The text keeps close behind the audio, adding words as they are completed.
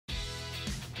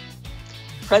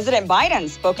President Biden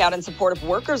spoke out in support of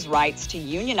workers' rights to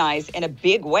unionize in a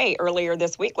big way earlier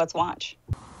this week. Let's watch.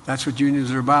 That's what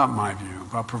unions are about, in my view,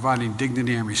 about providing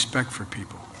dignity and respect for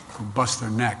people who bust their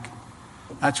neck.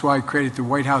 That's why I created the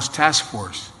White House Task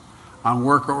Force on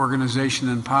Worker Organization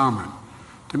Empowerment,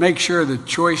 to make sure the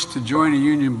choice to join a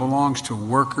union belongs to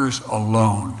workers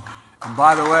alone. And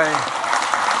by the way,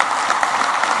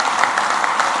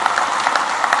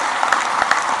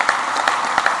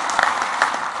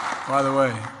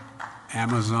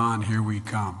 Amazon, here we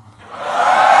come.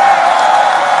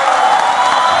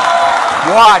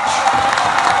 Watch.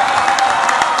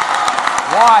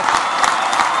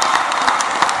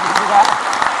 Remember that?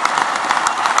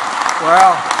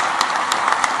 Well,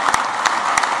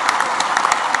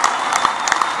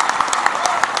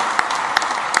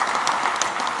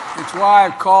 it's why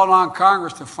I've called on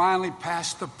Congress to finally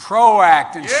pass the PRO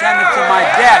Act and send it to my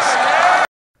desk.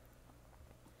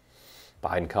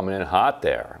 Biden coming in hot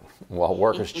there. While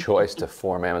workers' choice to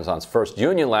form Amazon's first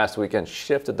union last weekend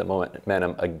shifted the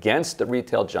momentum against the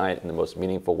retail giant in the most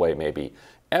meaningful way maybe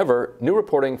ever, new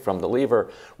reporting from The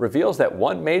Lever reveals that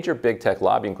one major big tech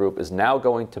lobbying group is now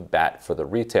going to bat for the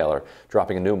retailer,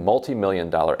 dropping a new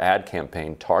multi-million-dollar ad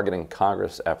campaign targeting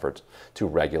Congress' efforts to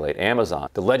regulate Amazon.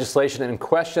 The legislation in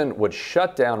question would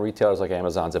shut down retailers like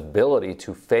Amazon's ability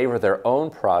to favor their own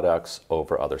products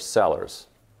over other sellers.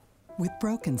 With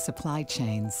broken supply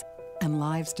chains and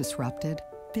lives disrupted,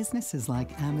 businesses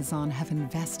like Amazon have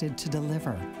invested to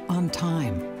deliver on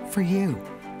time for you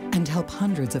and help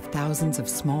hundreds of thousands of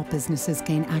small businesses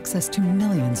gain access to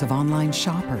millions of online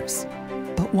shoppers.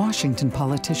 But Washington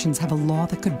politicians have a law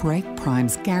that could break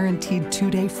Prime's guaranteed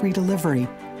 2-day free delivery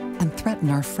and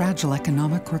threaten our fragile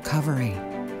economic recovery.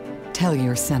 Tell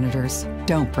your senators,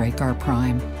 don't break our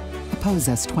Prime. Oppose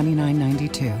S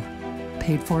 2992.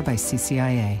 Paid for by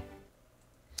CCIA.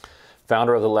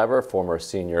 Founder of The Lever, former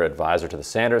senior advisor to the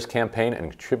Sanders campaign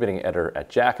and contributing editor at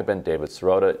Jacobin, David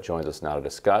Sirota, joins us now to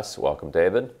discuss. Welcome,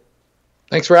 David.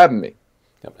 Thanks for having me.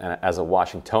 Yep. And as a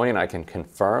Washingtonian, I can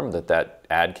confirm that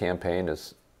ad campaign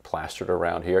is plastered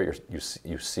around here.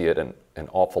 You see it an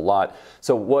awful lot.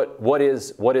 So what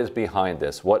is behind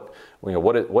this? What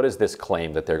is this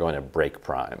claim that they're going to break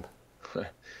Prime?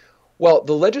 Well,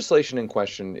 the legislation in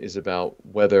question is about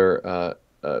whether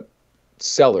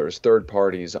sellers, third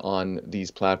parties on these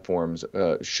platforms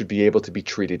should be able to be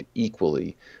treated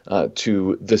equally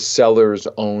to the seller's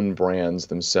own brands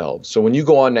themselves. So when you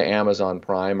go on to Amazon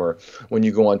Prime or when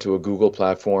you go onto a Google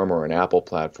platform or an Apple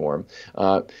platform,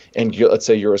 and let's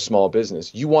say you're a small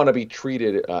business, you want to be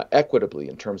treated equitably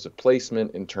in terms of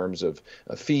placement, in terms of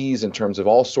fees, in terms of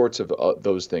all sorts of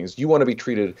those things. You want to be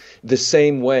treated the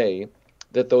same way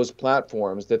that those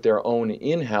platforms, that their own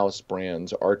in-house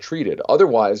brands are treated.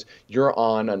 Otherwise, you're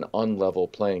on an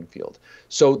unlevel playing field.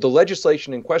 So the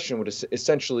legislation in question would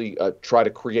essentially try to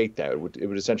create that. It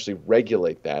would essentially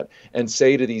regulate that and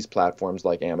say to these platforms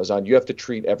like Amazon, you have to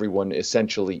treat everyone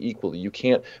essentially equally. You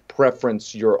can't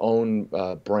preference your own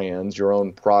brands, your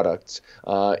own products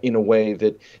in a way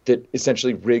that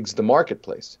essentially rigs the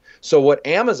marketplace. So what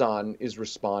Amazon is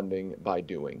responding by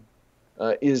doing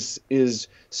is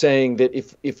saying that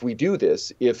if we do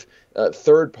this, if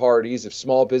third parties, if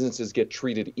small businesses get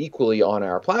treated equally on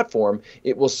our platform,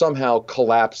 it will somehow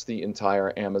collapse the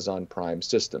entire Amazon Prime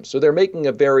system. So they're making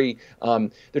a very,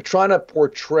 they're trying to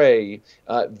portray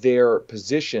their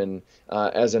position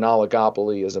as an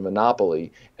oligopoly, as a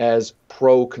monopoly, as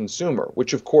pro-consumer,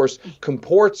 which of course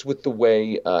comports with the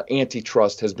way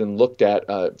antitrust has been looked at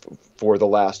for the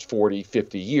last 40,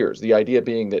 50 years. The idea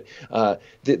being that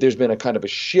there's been a kind of a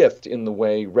shift in the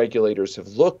way regulators have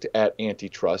looked at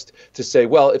antitrust to say,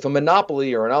 well, if a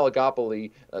monopoly or an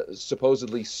oligopoly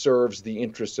supposedly serves the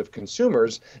interests of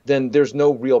consumers, then there's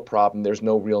no real problem, there's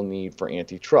no real need for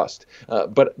antitrust.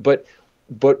 But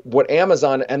what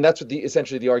Amazon, and that's what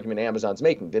essentially the argument Amazon's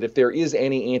making, that if there is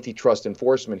any antitrust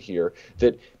enforcement here,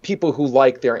 that people who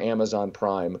like their Amazon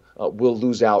Prime will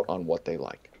lose out on what they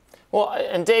like. Well,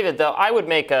 and David, though, I would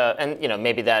make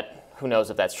maybe that, who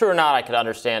knows if that's true or not. I could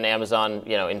understand Amazon,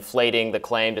 inflating the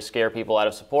claim to scare people out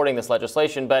of supporting this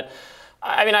legislation. But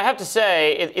I mean, I have to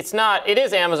say, it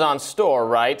is Amazon's store,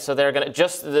 right? So they're going to,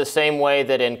 just the same way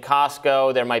that in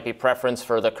Costco, there might be preference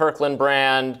for the Kirkland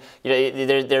brand.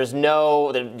 There's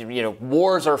no,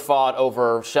 wars are fought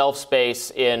over shelf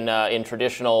space in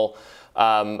traditional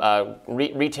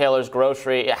retailers,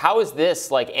 grocery. How is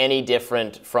this like any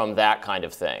different from that kind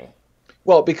of thing?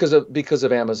 Well, because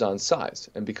of Amazon's size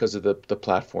and because of the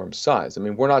platform's size. I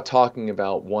mean, we're not talking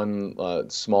about one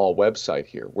small website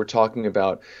here. We're talking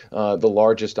about the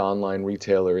largest online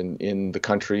retailer in the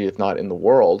country, if not in the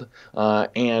world.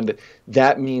 And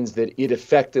that means that it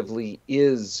effectively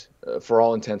is, for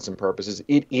all intents and purposes,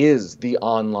 it is the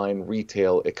online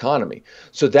retail economy.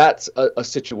 So that's a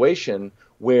situation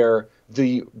where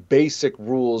the basic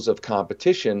rules of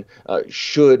competition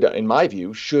should, in my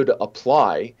view, should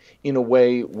apply in a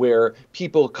way where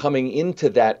people coming into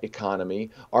that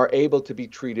economy are able to be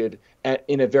treated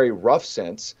in a very rough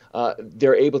sense.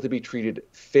 They're able to be treated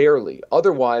fairly.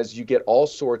 Otherwise, you get all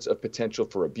sorts of potential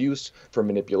for abuse, for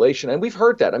manipulation. And we've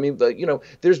heard that. I mean,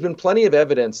 there's been plenty of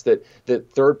evidence that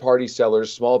third-party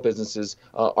sellers, small businesses,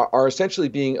 are essentially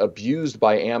being abused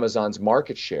by Amazon's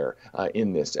market share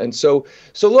in this. And so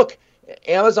look,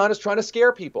 Amazon is trying to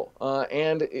scare people,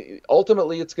 and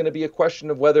ultimately it's going to be a question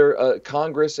of whether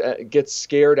Congress gets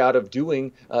scared out of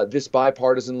doing this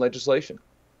bipartisan legislation.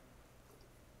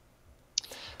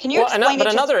 Can you explain but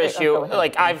it another just, issue,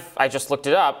 like I just looked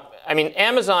it up. I mean,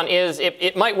 Amazon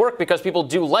it might work because people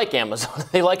do like Amazon.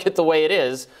 They like it the way it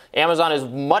is. Amazon is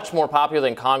much more popular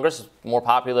than Congress, more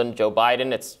popular than Joe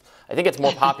Biden. I think it's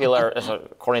more popular,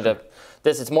 according to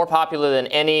this, it's more popular than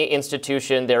any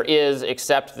institution there is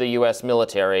except the U.S.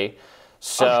 military.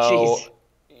 So,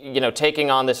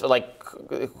 taking on this, like,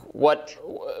 what?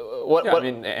 I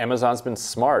mean, Amazon's been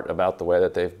smart about the way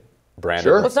that they've branded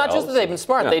Sure. Well, it's not just that they've been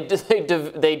smart. Yeah.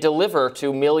 They deliver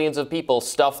to millions of people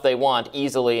stuff they want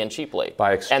easily and cheaply.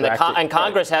 By extracting, and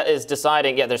Congress is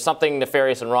deciding, there's something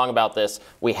nefarious and wrong about this.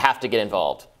 We have to get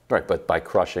involved. Right, but by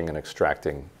crushing and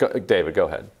extracting. David, go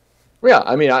ahead. Yeah,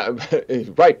 I mean,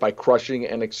 right, by crushing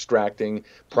and extracting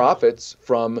profits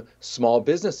from small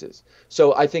businesses.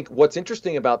 So I think what's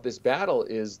interesting about this battle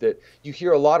is that you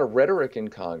hear a lot of rhetoric in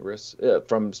Congress,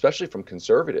 especially from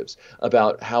conservatives,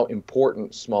 about how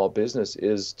important small business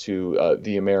is to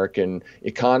the American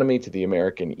economy, to the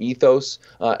American ethos.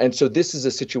 And so this is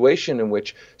a situation in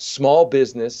which small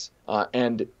business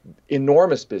and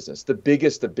enormous business, the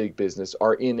biggest of big business,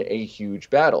 are in a huge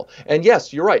battle. And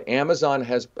yes, you're right. Amazon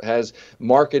has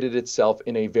marketed itself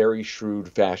in a very shrewd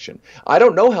fashion. I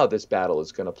don't know how this battle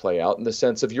is going to play out in the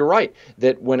sense of, you're right,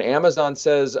 that when Amazon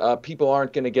says people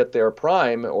aren't going to get their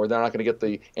Prime, or they're not going to get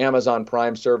the Amazon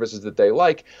Prime services that they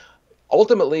like,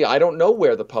 ultimately, I don't know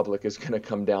where the public is going to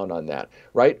come down on that,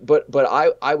 right? But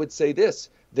I would say this,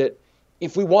 that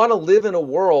if we want to live in a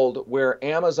world where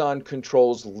Amazon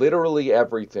controls literally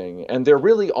everything, and there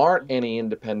really aren't any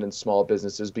independent small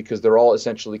businesses because they're all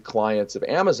essentially clients of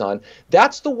Amazon,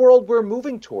 that's the world we're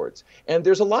moving towards. And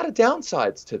there's a lot of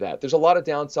downsides to that. There's a lot of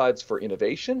downsides for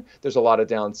innovation. There's a lot of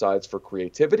downsides for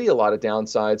creativity, a lot of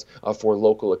downsides for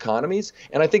local economies.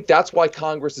 And I think that's why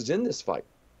Congress is in this fight.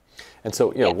 And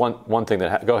so, one thing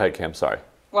that, go ahead, Kim, sorry.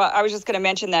 Well, I was just going to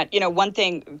mention that, one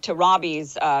thing to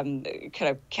Robbie's kind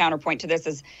of counterpoint to this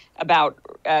is about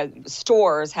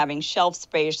stores having shelf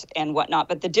space and whatnot.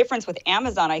 But the difference with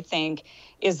Amazon, I think,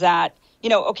 is that,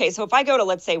 okay, so if I go to,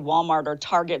 let's say, Walmart or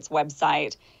Target's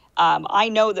website, I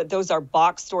know that those are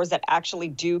box stores that actually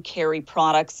do carry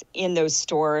products in those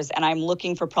stores, and I'm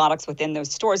looking for products within those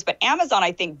stores. But Amazon,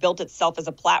 I think, built itself as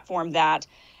a platform that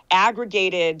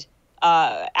aggregated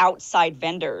outside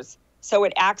vendors. So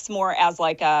it acts more as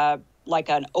like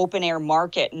an open air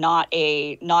market, not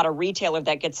a retailer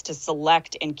that gets to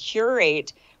select and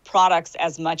curate products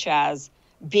as much as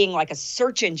being like a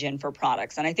search engine for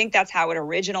products. And I think that's how it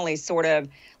originally sort of,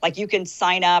 like, you can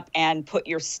sign up and put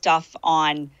your stuff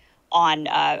on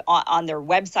their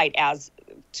website as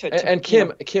and Kim,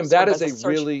 that is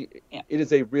it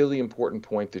is a really important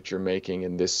point that you're making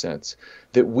in this sense,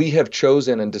 that we have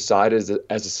chosen and decided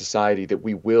as a society that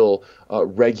we will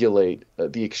regulate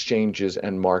the exchanges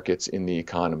and markets in the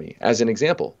economy. As an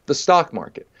example, the stock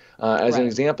market. As an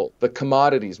example, the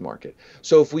commodities market.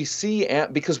 So if we see,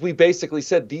 because we basically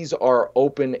said these are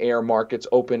open air markets,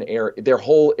 they're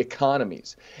whole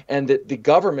economies, and that the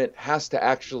government has to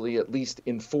actually at least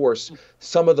enforce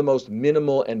some of the most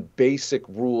minimal and basic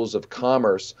rules of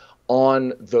commerce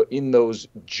in those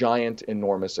giant,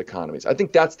 enormous economies. I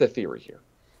think that's the theory here.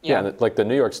 Yeah, like the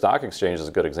New York Stock Exchange is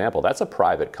a good example. That's a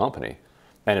private company.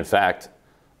 And in fact,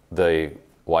 the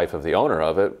wife of the owner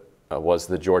of it was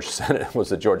the Georgia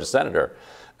senator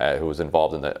who was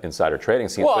involved in the insider trading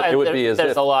scene. Well, but it would be as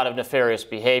there's if, a lot of nefarious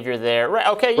behavior there. Right,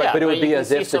 okay, yeah, but it would be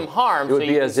as if some harm, it would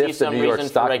be as if the New York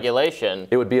Stock regulation.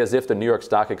 It would be as if the New York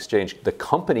Stock Exchange, the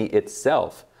company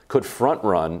itself, could front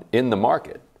run in the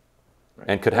market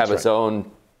and could have its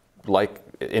own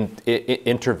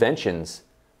interventions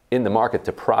in the market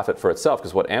to profit for itself.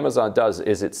 Because what Amazon does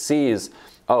is it sees,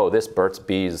 oh, this Burt's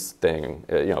Bees thing,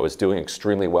 is doing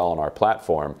extremely well on our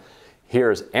platform.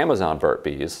 Here's Amazon Burt's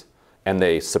Bees, and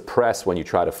they suppress when you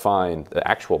try to find the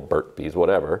actual Burt's Bees,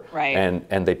 whatever. Right.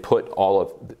 And they put all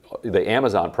of the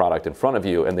Amazon product in front of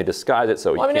you, and they disguise it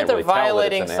so you can't really tell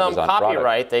that it's an Amazon product. If they're violating some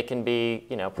copyright, they can be,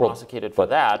 prosecuted for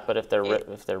that. But if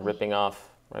they're ripping off.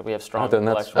 Right, we have strong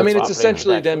intellectual it's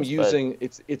essentially them using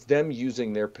it's them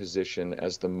using their position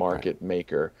as the market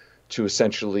maker to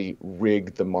essentially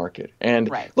rig the market.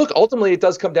 And look, ultimately, it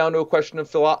does come down to a question of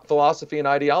philosophy and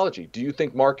ideology. Do you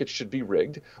think markets should be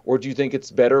rigged, or do you think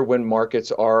it's better when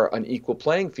markets are an equal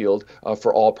playing field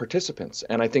for all participants?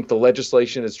 And I think the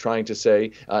legislation is trying to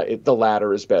say the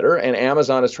latter is better, and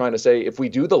Amazon is trying to say if we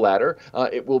do the latter,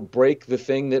 it will break the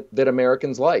thing that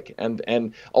Americans like.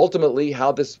 And ultimately,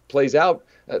 how this plays out,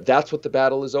 that's what the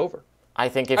battle is over. I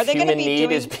think if human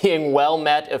need is being well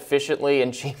met efficiently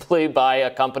and cheaply by a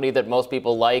company that most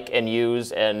people like and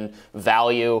use and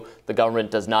value, the government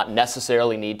does not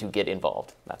necessarily need to get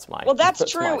involved. That's my Well,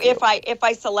 that's true if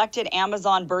I selected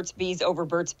Amazon Burt's Bees over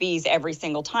Burt's Bees every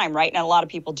single time, right? And a lot of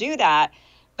people do that.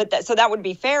 But so that would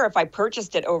be fair if I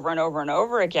purchased it over and over and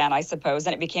over again, I suppose,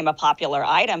 and it became a popular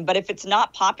item. But if it's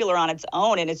not popular on its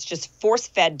own and it's just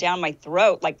force-fed down my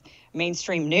throat, like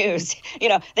mainstream news,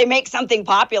 they make something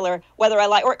popular, whether I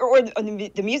like, or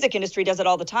the music industry does it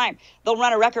all the time. They'll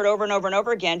run a record over and over and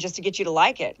over again just to get you to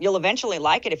like it. You'll eventually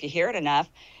like it if you hear it enough.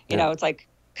 You know, it's like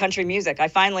country music. I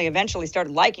finally eventually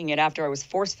started liking it after I was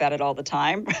force-fed it all the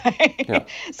time, right? Yeah.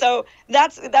 So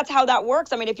that's how that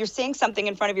works. I mean, if you're seeing something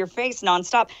in front of your face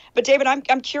nonstop. But David,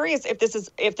 I'm curious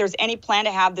if there's any plan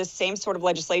to have this same sort of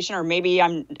legislation, or maybe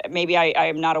I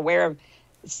am not aware of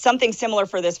something similar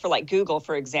for this for like Google,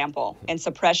 for example, and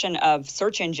suppression of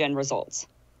search engine results.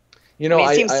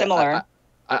 It seems similar.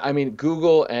 I mean,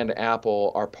 Google and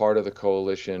Apple are part of the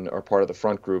coalition, or part of the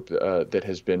front group that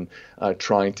has been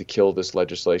trying to kill this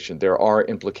legislation. There are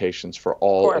implications for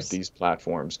all of these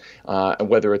platforms, and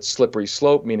whether it's slippery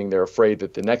slope, meaning they're afraid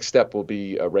that the next step will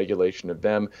be a regulation of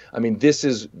them. I mean, this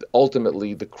is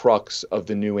ultimately the crux of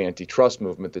the new antitrust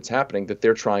movement that's happening that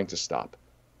they're trying to stop.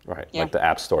 Right, like the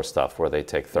App Store stuff where they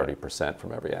take 30%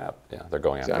 from every app. Yeah, they're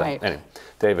going after that. Anyway,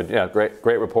 David,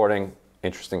 great reporting.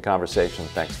 Interesting conversation.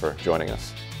 Thanks for joining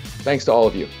us. Thanks to all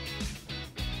of you.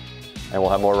 And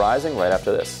we'll have more Rising right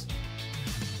after this.